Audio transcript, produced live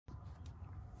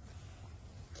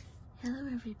Hello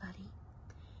everybody,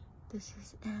 this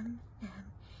is ASMR,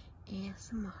 and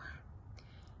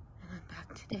I'm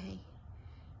back today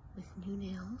with new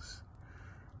nails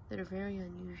that are very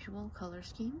unusual color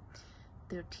scheme.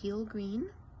 They're teal green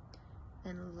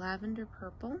and lavender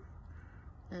purple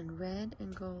and red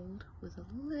and gold with a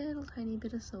little tiny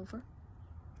bit of silver.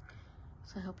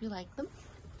 So I hope you like them.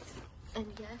 And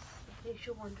yes, in case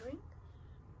you're wondering,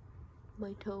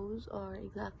 my toes are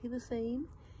exactly the same,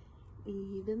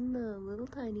 even the little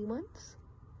tiny ones.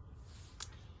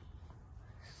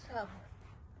 So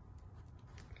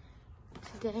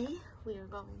today we are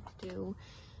going to do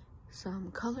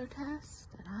some color test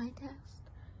and eye test,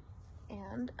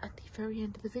 and at the very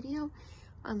end of the video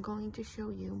I'm going to show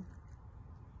you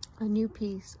a new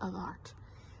piece of art.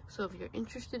 So if you're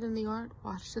interested in the art,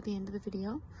 watch to the end of the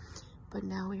video. But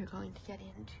now we are going to get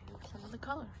into some of the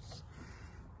colors.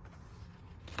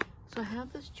 So I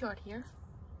have this chart here,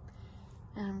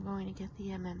 and I'm going to get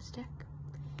the stick,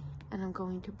 and I'm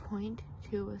going to point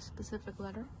to a specific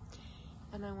letter,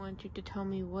 and I want you to tell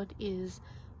me what is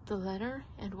the letter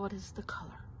and what is the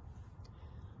color.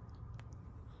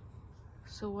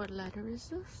 So what letter is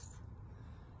this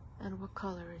and what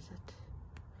color is it?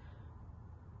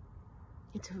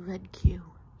 It's a red Q,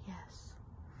 yes.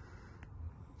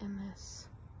 And this,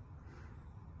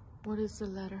 what is the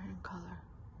letter and color?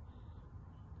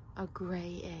 A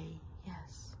gray A,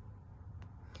 yes.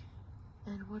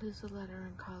 And what is the letter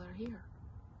and color here?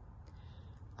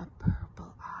 A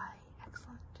purple I,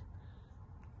 excellent.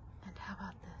 And how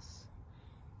about this?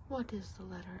 What is the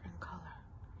letter and color?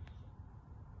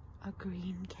 A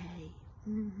green K,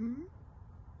 And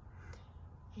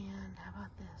how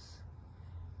about this?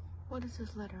 What is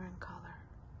this letter and color?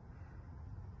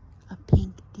 A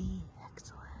pink D,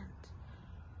 excellent.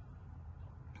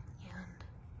 And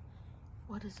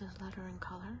what is this letter and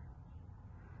color?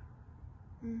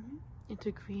 It's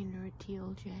a green or a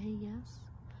teal J, yes.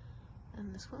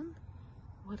 And this one,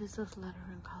 what is this letter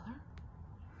and color?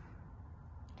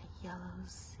 A yellow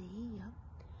C, yep.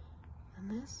 And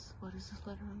this, what is this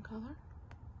letter and color?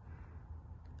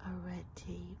 A red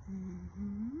T,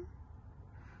 And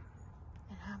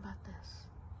how about this?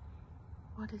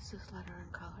 What is this letter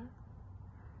and color?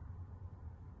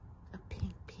 A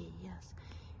pink P, yes.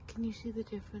 Can you see the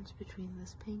difference between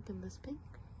this pink and this pink?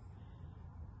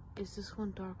 Is this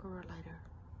one darker or lighter?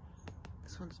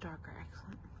 This one's darker,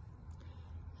 excellent.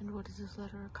 And what is this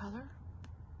letter or color?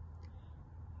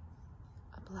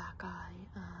 A black I,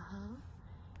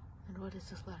 And what is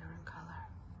this letter and color?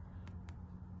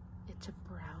 It's a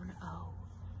brown O.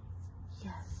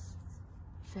 Yes,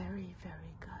 very,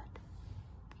 very good.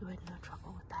 You had no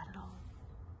trouble with that at all.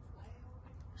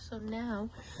 So now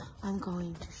I'm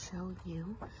going to show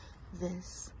you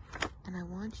this, and I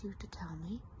want you to tell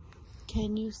me,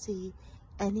 can you see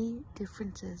any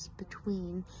differences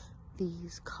between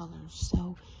these colors?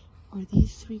 So are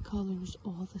these three colors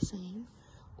all the same,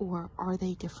 or are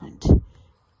they different?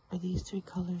 Are these three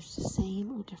colors the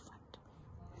same or different?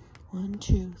 1,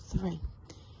 2, 3.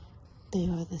 They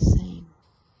are the same.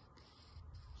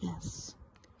 Yes.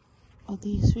 Are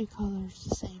these three colors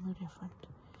the same or different?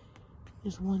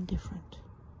 Is one different?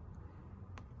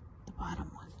 The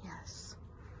bottom one, yes.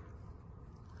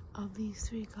 Of these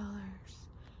three colors,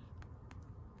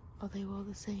 are they all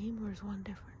the same or is one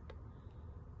different?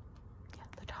 Yeah,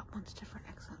 the top one's different,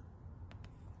 excellent.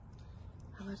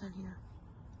 How about down here?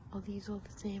 Are these all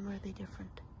the same or are they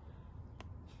different?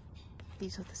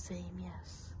 These are the same,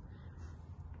 yes.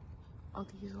 Are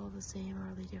these all the same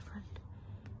or are they different?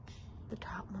 The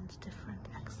top one's different,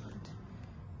 excellent.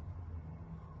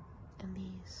 And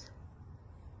these,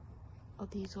 are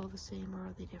these all the same or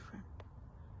are they different?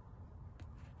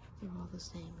 They're all the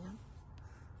same, yeah.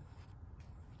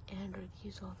 And are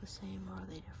these all the same or are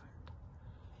they different?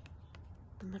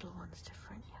 The middle one's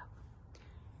different, yeah.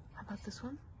 How about this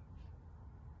one?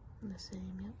 And the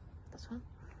same, yep. This one?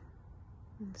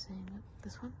 And the same, yep.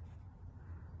 This one?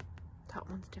 Top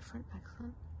one's different,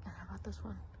 excellent. And how about this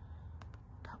one?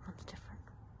 Top one's different.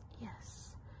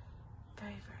 Yes.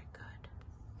 Very, very good.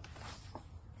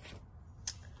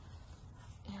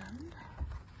 And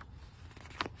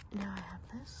now I have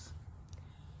this.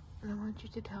 And I want you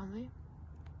to tell me,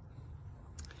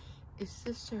 is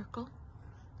this circle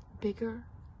bigger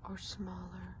or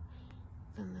smaller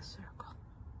than this circle?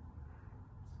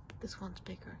 This one's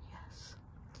bigger, yes.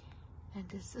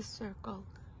 And is this circle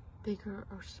bigger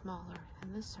or smaller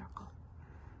than this circle?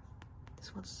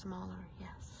 This one's smaller,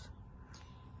 yes.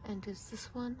 And is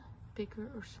this one bigger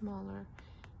or smaller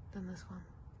than this one?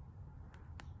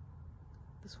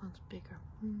 This one's bigger.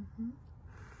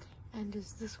 And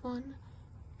is this one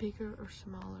bigger or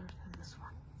smaller than this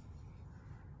one?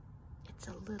 It's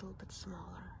a little bit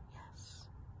smaller, yes.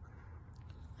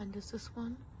 And is this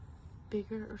one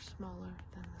bigger or smaller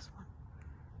than this one?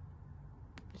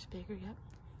 It's bigger, yep.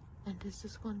 And is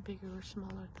this one bigger or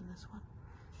smaller than this one?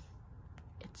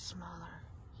 It's smaller,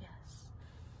 yes.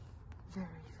 Very,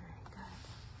 very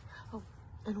good. Oh,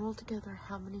 and altogether,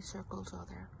 how many circles are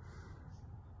there?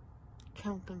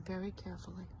 Count them very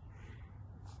carefully.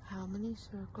 How many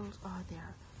circles are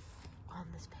there on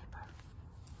this paper?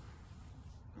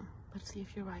 Let's see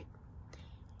if you're right.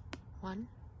 1,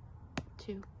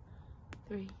 2,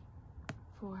 3,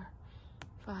 4,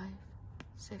 5,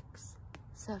 6,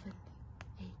 7,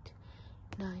 8,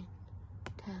 9,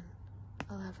 10,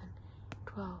 11,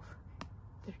 12,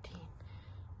 13.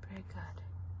 Very good.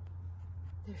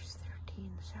 There's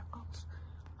 13 circles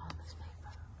on this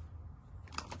paper.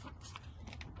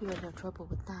 You had no trouble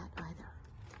with that either.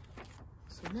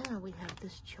 So now we have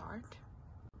this chart.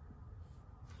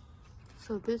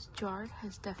 So this chart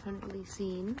has definitely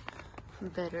seen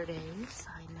better days,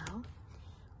 I know.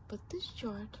 But this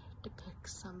chart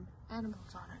depicts some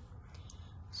animals on it.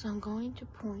 So I'm going to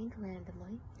point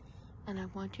randomly, and I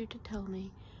want you to tell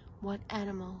me what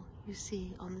animal you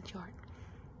see on the chart.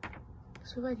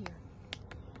 So right here,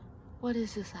 what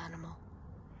is this animal?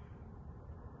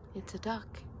 It's a duck,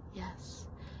 yes.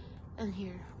 And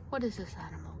here, what is this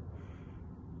animal?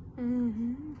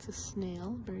 It's a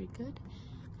snail, very good.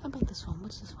 How about this one?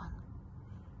 What's this one?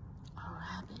 A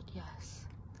rabbit, yes.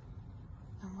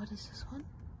 And what is this one?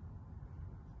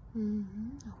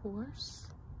 A horse.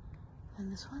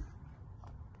 And this one?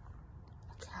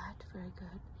 A cat, very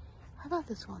good. How about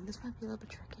this one? This might be a little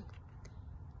bit tricky.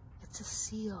 It's a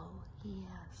seal,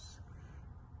 yes.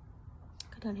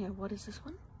 Go down here, what is this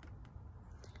one?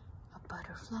 A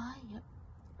butterfly, yep.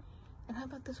 And how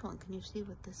about this one? Can you see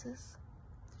what this is?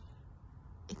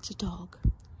 It's a dog.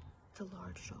 It's a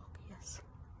large dog, yes.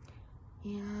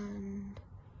 And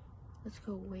let's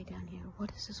go way down here.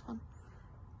 What is this one?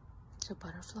 It's a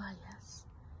butterfly, yes.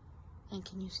 And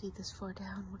can you see this far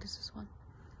down? What is this one?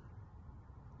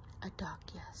 A duck,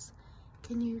 yes.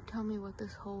 Can you tell me what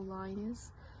this whole line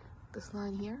is? This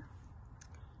line here?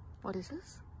 What is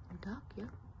this? A duck, yep.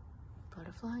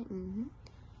 Butterfly,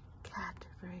 Cat,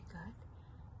 very good.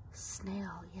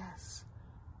 Snail, yes.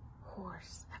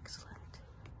 Horse, excellent.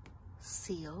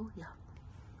 Seal, yeah.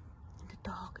 And a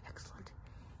dog, excellent.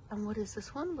 And what is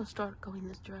this one? We'll start going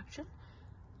this direction.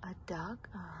 A duck,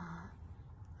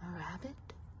 a rabbit,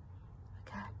 a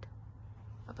cat,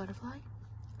 a butterfly,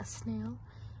 a snail,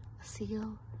 a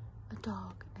seal, a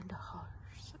dog, and a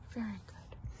horse. Very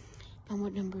good. And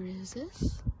what number is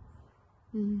this?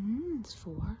 It's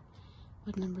 4.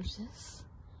 What number is this?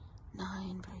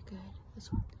 9, very good.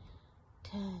 This one,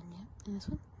 10, yep. And this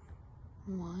one,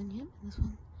 1, yep. And this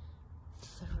one,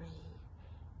 3.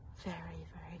 Very,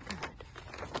 very good.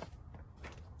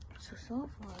 So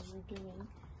far we're doing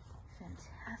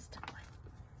fantastically.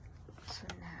 So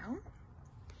now,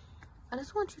 I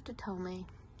just want you to tell me,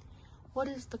 what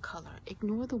is the color?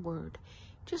 Ignore the word.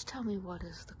 Just tell me what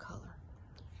is the color.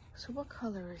 So what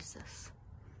color is this?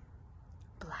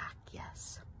 Black,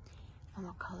 yes. And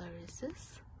what color is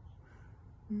this?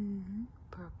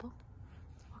 Purple.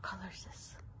 What color is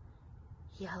this?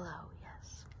 Yellow,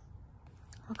 yes.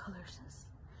 What color is this?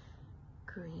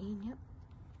 Green, yep.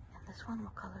 And this one,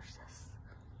 what color is this?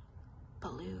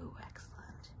 Blue,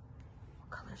 excellent. What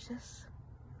color is this?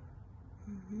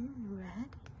 Red.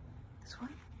 This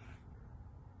one?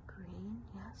 Green,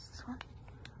 yes. This one?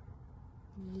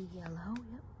 Yellow,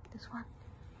 yep. This one?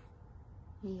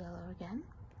 Yellow again.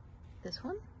 This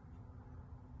one?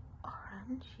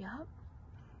 Orange, yep.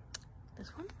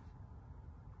 This one?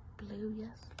 Blue,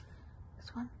 yes.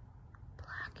 This one?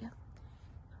 Black, yep.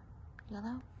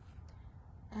 Yellow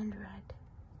and red.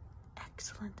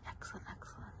 Excellent, excellent,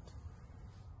 excellent.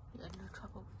 You had no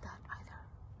trouble with that either.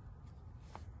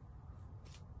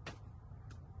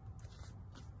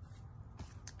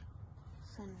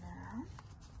 So now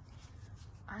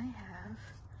I have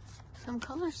some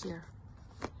colors here.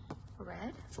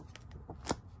 Red,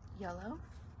 yellow,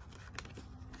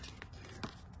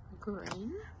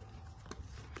 green,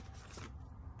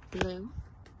 blue,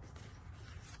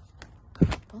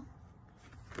 purple,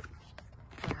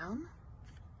 brown,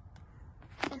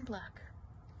 and black.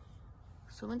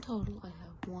 So in total, I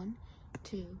have 1,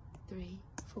 2, 3,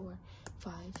 4,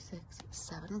 5, 6,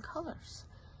 7 colors.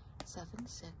 7,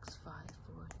 6, 5,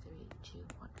 4, 3, 2,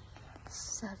 1.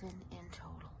 7 in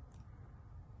total.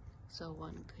 So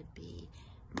one could be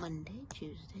Monday,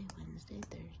 Tuesday, Wednesday,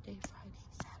 Thursday, Friday,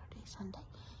 Saturday, Sunday.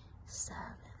 7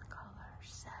 colors,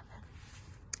 7.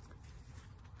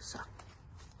 So,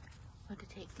 I'm going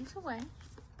to take these away.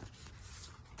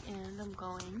 And I'm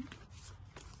going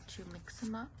to mix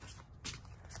them up.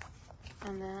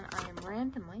 And then I am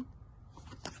randomly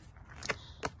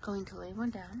going to lay one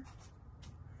down.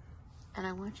 And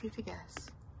I want you to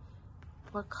guess,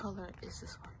 what color is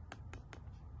this one?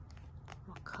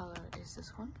 What color is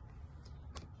this one?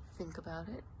 Think about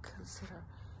it. Consider,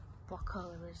 what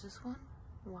color is this one?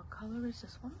 What color is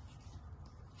this one?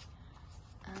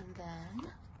 And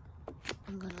then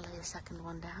I'm going to lay a second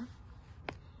one down.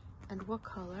 And what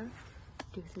color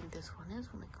do you think this one is?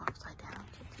 Let me go upside down.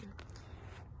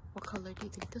 What color do you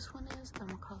think this one is?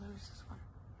 And what color is this one?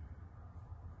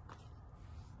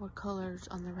 What color's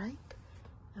on the right?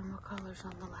 And what color's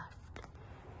on the left?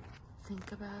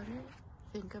 Think about it.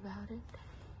 Think about it.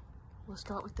 We'll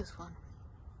start with this one.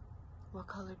 What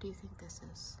color do you think this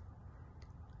is?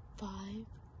 5,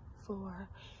 4,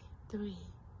 3,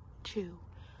 2,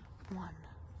 1.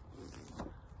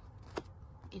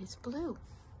 It is blue.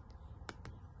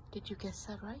 Did you guess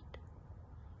that right?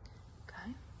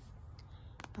 Okay.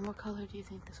 And what color do you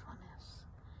think this one is?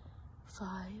 5,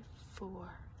 4,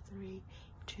 3,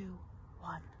 2,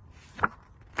 1.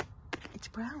 It's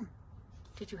brown.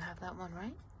 Did you have that one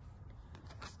right?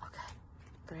 Okay,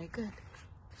 very good.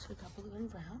 So we got blue and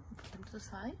brown. Put them to the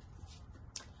side.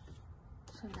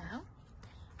 So now,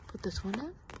 put this one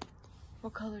in.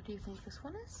 What color do you think this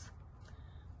one is?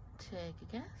 Take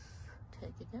a guess.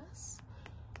 Take a guess.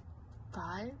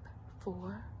 5,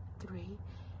 4, 3,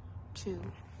 2,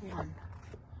 1.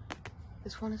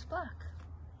 This one is black.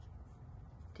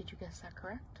 Did you guess that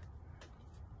correct?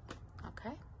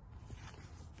 Okay.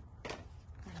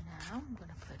 And now I'm going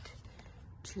to put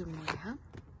 2 more down.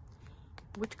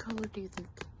 Which color do you think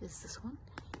is this one?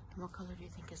 And what color do you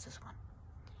think is this one?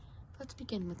 Let's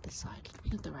begin with this side. Let's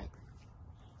begin with the right.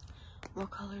 What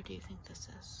color do you think this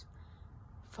is?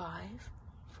 5,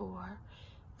 4,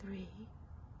 3,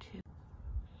 2,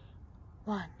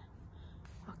 1.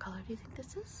 What color do you think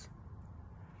this is?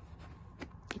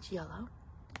 It's yellow.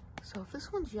 So if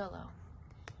this one's yellow,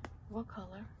 what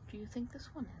color do you think this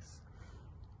one is?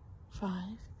 5,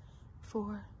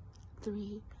 4,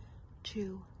 3,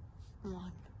 2,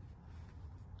 1.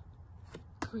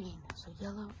 Green. So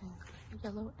yellow and green.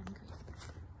 Yellow and green.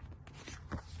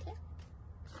 Okay.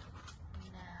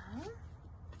 Now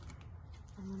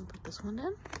I'm going to put this one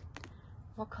in.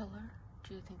 What color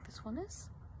do you think this one is?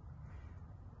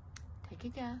 Take a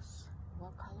guess.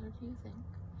 What color do you think?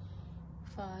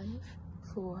 5,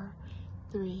 4,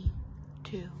 3,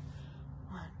 2,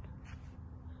 1.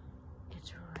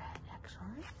 It's red.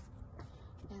 Excellent.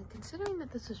 And considering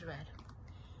that this is red,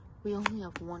 we only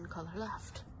have one color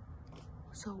left.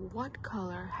 So what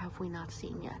color have we not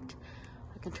seen yet?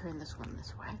 I can turn this one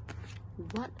this way.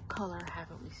 What color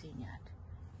haven't we seen yet?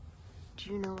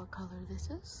 Do you know what color this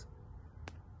is?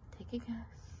 Take a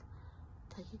guess.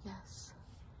 Take a guess.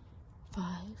 5,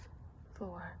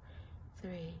 4, 3,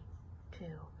 2,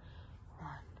 1.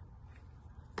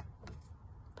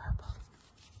 Purple.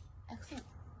 Excellent.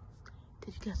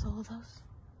 Did you guess all of those?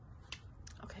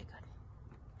 Okay, good.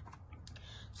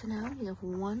 So now we have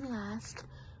one last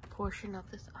portion of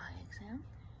this eye exam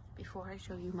before I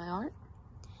show you my art,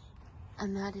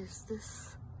 and that is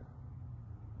this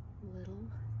little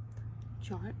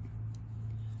chart.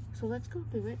 So let's go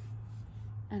through it,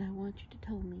 and I want you to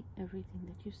tell me everything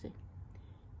that you see.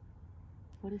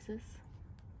 What is this?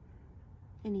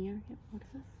 An ear? Yep. What is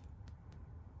this?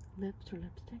 Lips or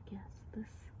lipstick? Yes.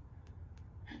 This.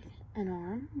 An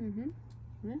arm?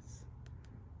 This.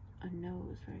 A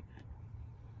nose. Very good.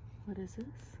 What is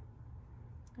this?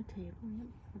 A table. Yep.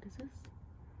 What is this?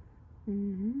 A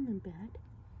bed.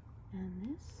 And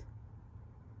this.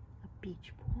 A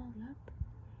beach ball. Yep.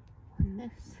 And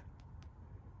this.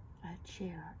 A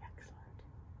chair. Excellent.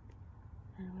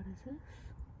 And what is this?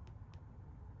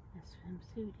 A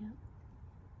swimsuit. Yep.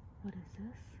 What is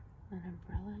this? An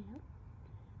umbrella. Yep.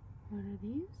 What are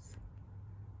these?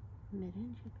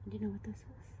 Mittens. Yep. Do you know what this is?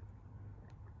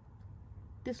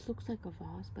 This looks like a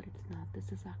vase, but it's not.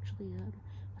 This is actually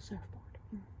a surfboard.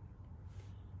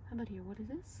 How about here? What is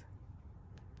this?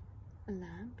 A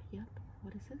lamp. Yep.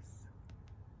 What is this?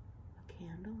 A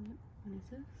candle. Yep. What is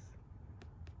this?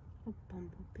 A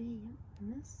bumblebee. Yep.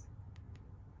 And this?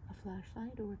 A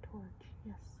flashlight or a torch?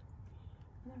 Yes.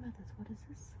 And what about this? What is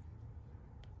this?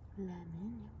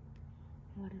 Lemon. Yep.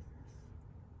 What is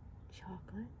this?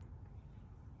 Chocolate.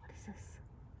 What is this?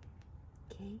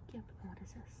 Cake. Yep. And what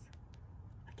is this?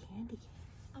 Candy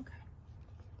cane. Okay.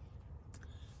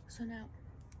 So now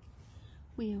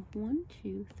we have 1,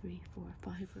 2, 3, 4,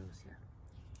 5 rows here.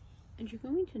 And you're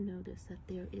going to notice that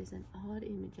there is an odd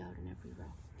image out in every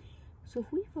row. So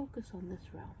if we focus on this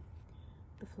row,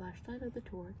 the flashlight or the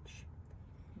torch,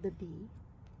 the bee,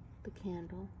 the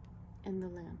candle, and the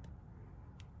lamp.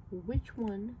 Which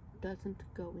one doesn't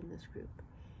go in this group,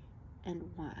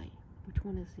 and why? Which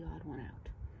one is the odd one out?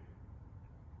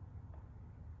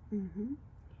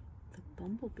 The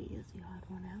bumblebee is the odd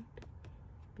one out,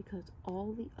 because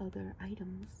all the other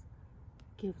items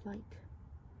give light.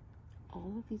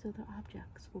 All of these other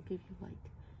objects will give you light.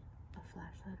 A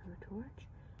flashlight or a torch,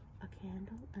 a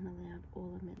candle, and a lamp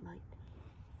all emit light.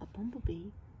 A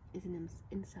bumblebee is an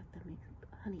insect that makes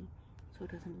honey, so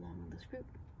it doesn't belong in this group.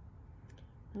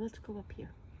 Now let's go up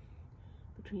here.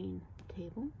 Between the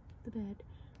table, the bed,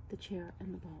 the chair,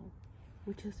 and the ball,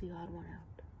 which is the odd one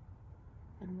out?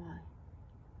 And why?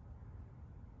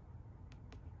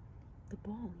 The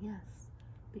ball, yes,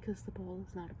 because the ball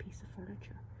is not a piece of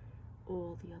furniture.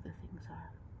 All the other things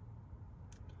are.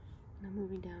 Now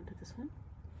moving down to this one.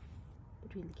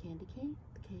 Between the candy cane,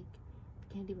 the cake,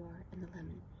 the candy bar, and the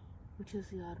lemon, which is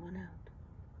the odd one out?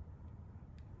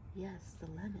 Yes, the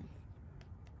lemon,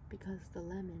 because the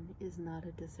lemon is not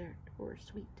a dessert or a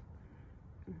sweet.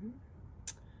 And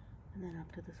then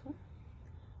up to this one.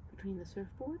 Between the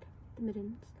surfboard, the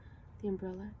mittens, the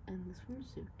umbrella, and the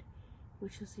swimsuit,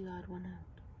 which is the odd one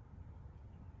out?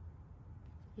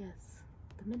 Yes,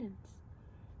 the mittens,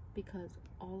 because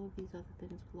all of these other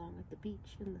things belong at the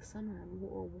beach in the summer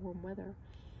or warm weather,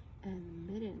 and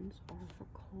the mittens are for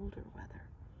colder weather.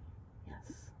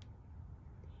 Yes.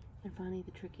 And finally,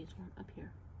 the trickiest one up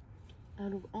here.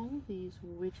 Out of all of these,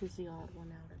 which is the odd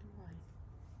one out and why?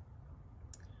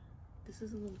 This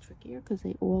is a little trickier because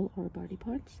they all are body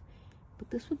parts, but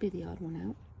this would be the odd one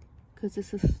out because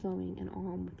this is sewing an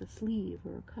arm with a sleeve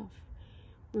or a cuff,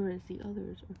 whereas the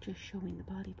others are just showing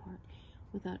the body part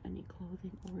without any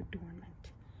clothing or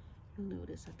adornment. You'll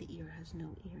notice that the ear has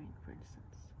no earring, for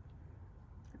instance.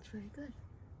 That's very good.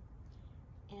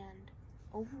 And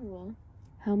overall,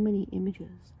 how many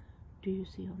images do you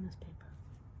see on this paper?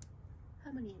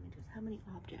 How many images, how many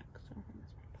objects are on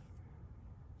this paper?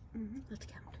 Let's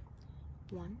count.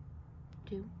 1,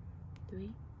 2, 3,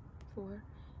 4,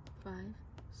 5,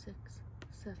 6,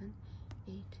 7,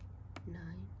 8,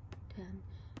 9, 10,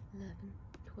 11,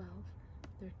 12,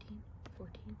 13,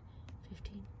 14,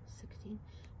 15, 16,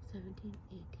 17,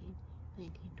 18,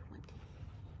 19, 20.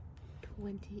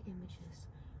 20 images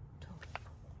total.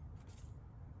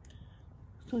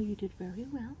 So you did very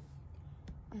well.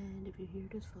 And if you're here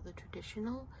just for the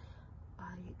traditional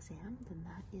eye exam, then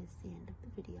that is the end of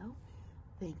the video.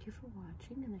 Thank you for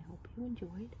watching, and I hope you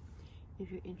enjoyed.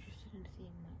 If you're interested in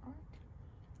seeing my art,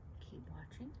 keep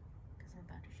watching, because I'm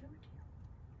about to show it to you.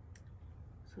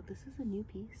 So this is a new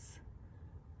piece.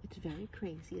 It's very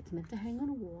crazy. It's meant to hang on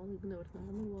a wall, even though it's not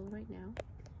on the wall right now.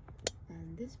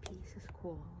 And this piece is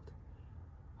called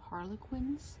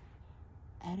Harlequin's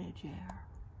Etagere.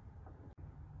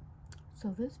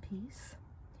 So this piece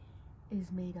is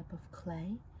made up of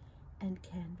clay and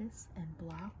canvas and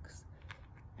blocks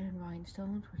and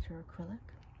rhinestones, which are acrylic.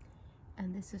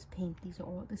 And this is paint.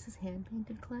 This is hand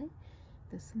painted clay.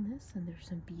 This, and there's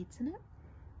some beads in it.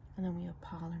 And then we have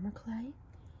polymer clay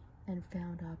and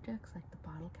found objects like the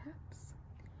bottle caps.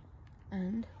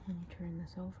 And when you turn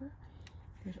this over,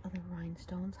 there's other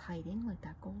rhinestones hiding, like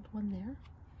that gold one there.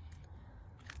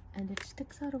 And it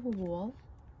sticks out of a wall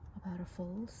about a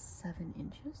full 7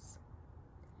 inches.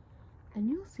 And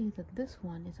you'll see that this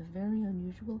one is a very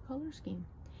unusual color scheme.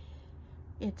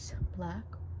 It's black,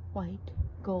 white,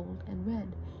 gold, and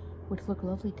red, which look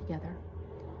lovely together,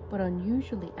 but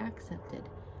unusually accented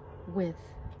with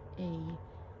a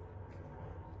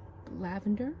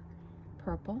lavender,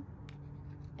 purple,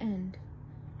 and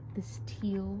this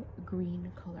teal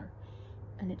green color.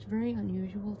 And it's very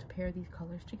unusual to pair these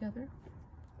colors together,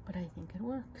 but I think it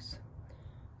works.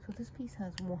 So this piece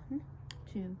has 1,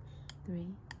 2,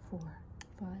 3, 4,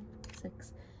 5,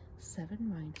 6,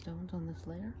 7 rhinestones on this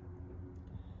layer.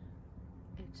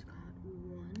 It's got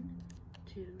 1,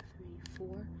 2, 3,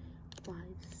 4, 5,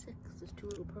 6. There's 2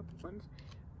 little purple ones.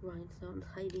 Rhinestones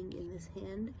hiding in this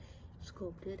hand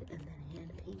sculpted and then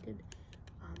hand painted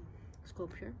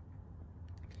sculpture.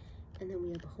 And then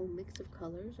we have a whole mix of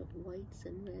colors of whites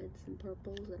and reds and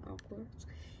purples and aquas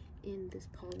in this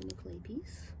polymer clay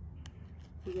piece.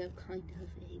 We have kind of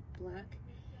a black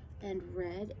and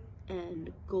red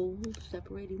and gold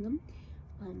separating them.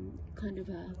 Kind of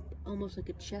almost like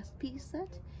a chess piece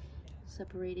set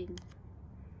separating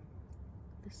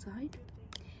this side.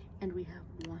 And we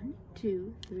have 1,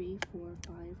 2, 3, 4,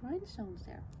 5 rhinestones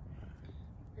there.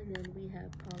 And then we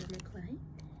have polymer clay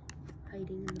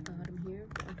hiding in the bottom here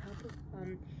on top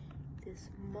of this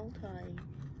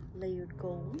multi-layered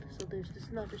gold. So this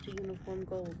is not just a uniform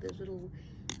gold. There's little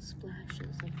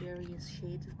splashes of various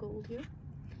shades of gold here.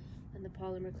 And the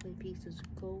polymer clay piece is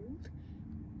gold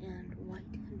and white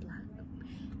and black.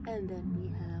 And then we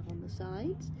have on the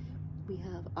sides, we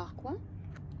have aqua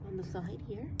on the side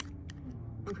here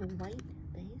with a white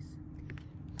base.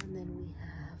 And then we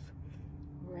have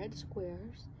red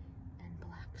squares and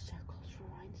black circles for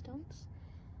rhinestones.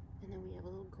 And then we have a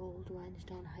little gold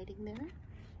rhinestone hiding there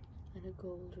and a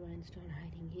gold rhinestone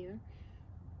hiding here.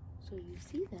 So you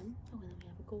see them. Oh, and then we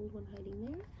have a gold one hiding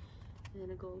there and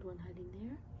then a gold one hiding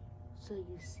there. So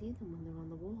you see them when they're on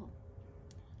the wall.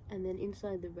 And then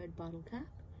inside the red bottle cap,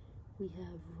 we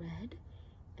have red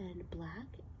and black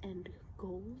and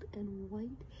gold and white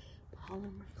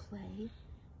polymer clay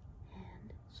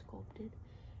hand sculpted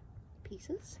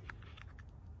pieces.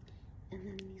 And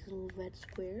then these little red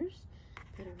squares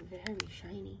that are very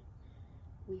shiny.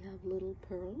 We have little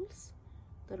pearls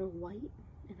that are white,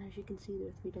 and as you can see,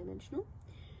 they're three-dimensional,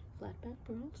 flat back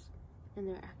pearls, and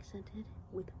they're accented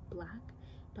with black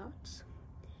dots.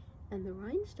 And the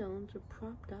rhinestones are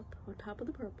propped up on top of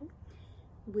the purple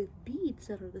with beads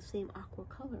that are the same aqua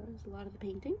color as a lot of the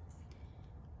painting.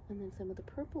 And then some of the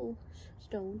purple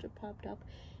stones are propped up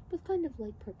with kind of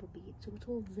light purple beads, so it's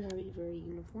all very, very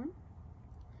uniform.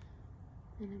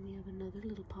 And then we have another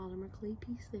little polymer clay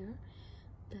piece there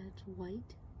that's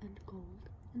white and gold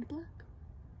and black.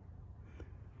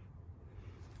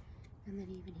 And then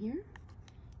even here,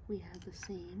 we have the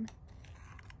same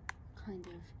kind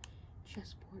of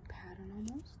chessboard pattern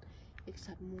almost,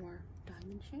 except more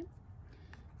diamond shape.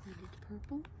 And it's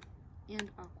purple and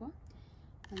aqua,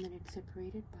 and then it's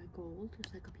separated by gold,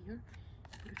 just like up here,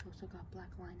 but it's also got black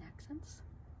line accents.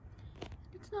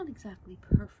 It's not exactly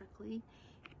perfectly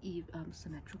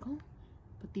symmetrical,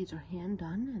 but these are hand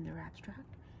done and they're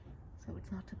abstract, so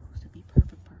it's not supposed to be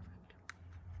perfect.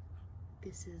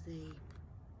 This is a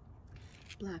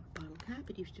black bottle cap.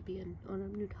 It used to be on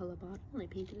a Nutella bottle, and I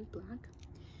painted it black,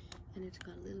 and it's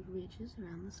got little ridges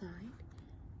around the side.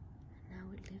 And now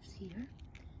it lives here,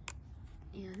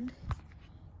 and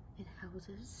it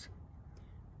houses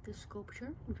this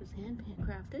sculpture, which was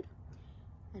handcrafted.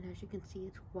 And as you can see,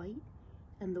 it's white,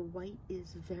 and the white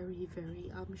is very,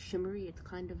 very shimmery. It's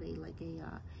kind of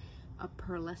a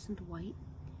pearlescent white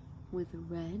with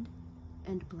red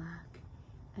and black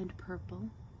and purple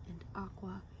and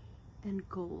aqua and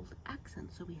gold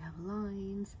accents. So we have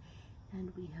lines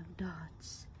and we have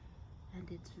dots, and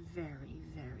it's very,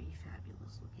 very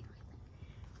fabulous looking,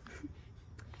 I think.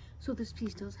 So this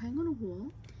piece does hang on a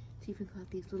wall. It's even got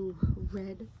these little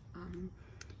red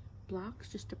blocks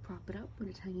just to prop it up when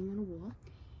it's hanging on a wall.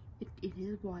 It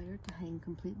is wired to hang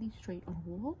completely straight on a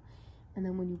wall, and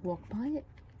then when you walk by it,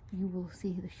 you will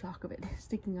see the shock of it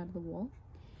sticking out of the wall.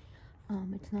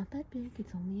 It's not that big.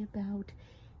 It's only about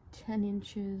 10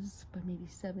 inches by maybe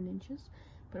 7 inches,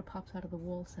 but it pops out of the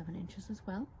wall 7 inches as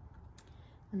well.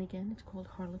 And again, it's called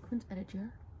Harlequin's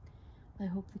Etagere. I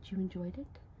hope that you enjoyed it.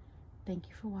 Thank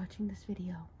you for watching this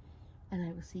video, and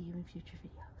I will see you in future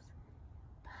videos.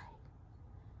 Bye.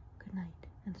 Good night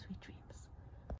and sweet dreams.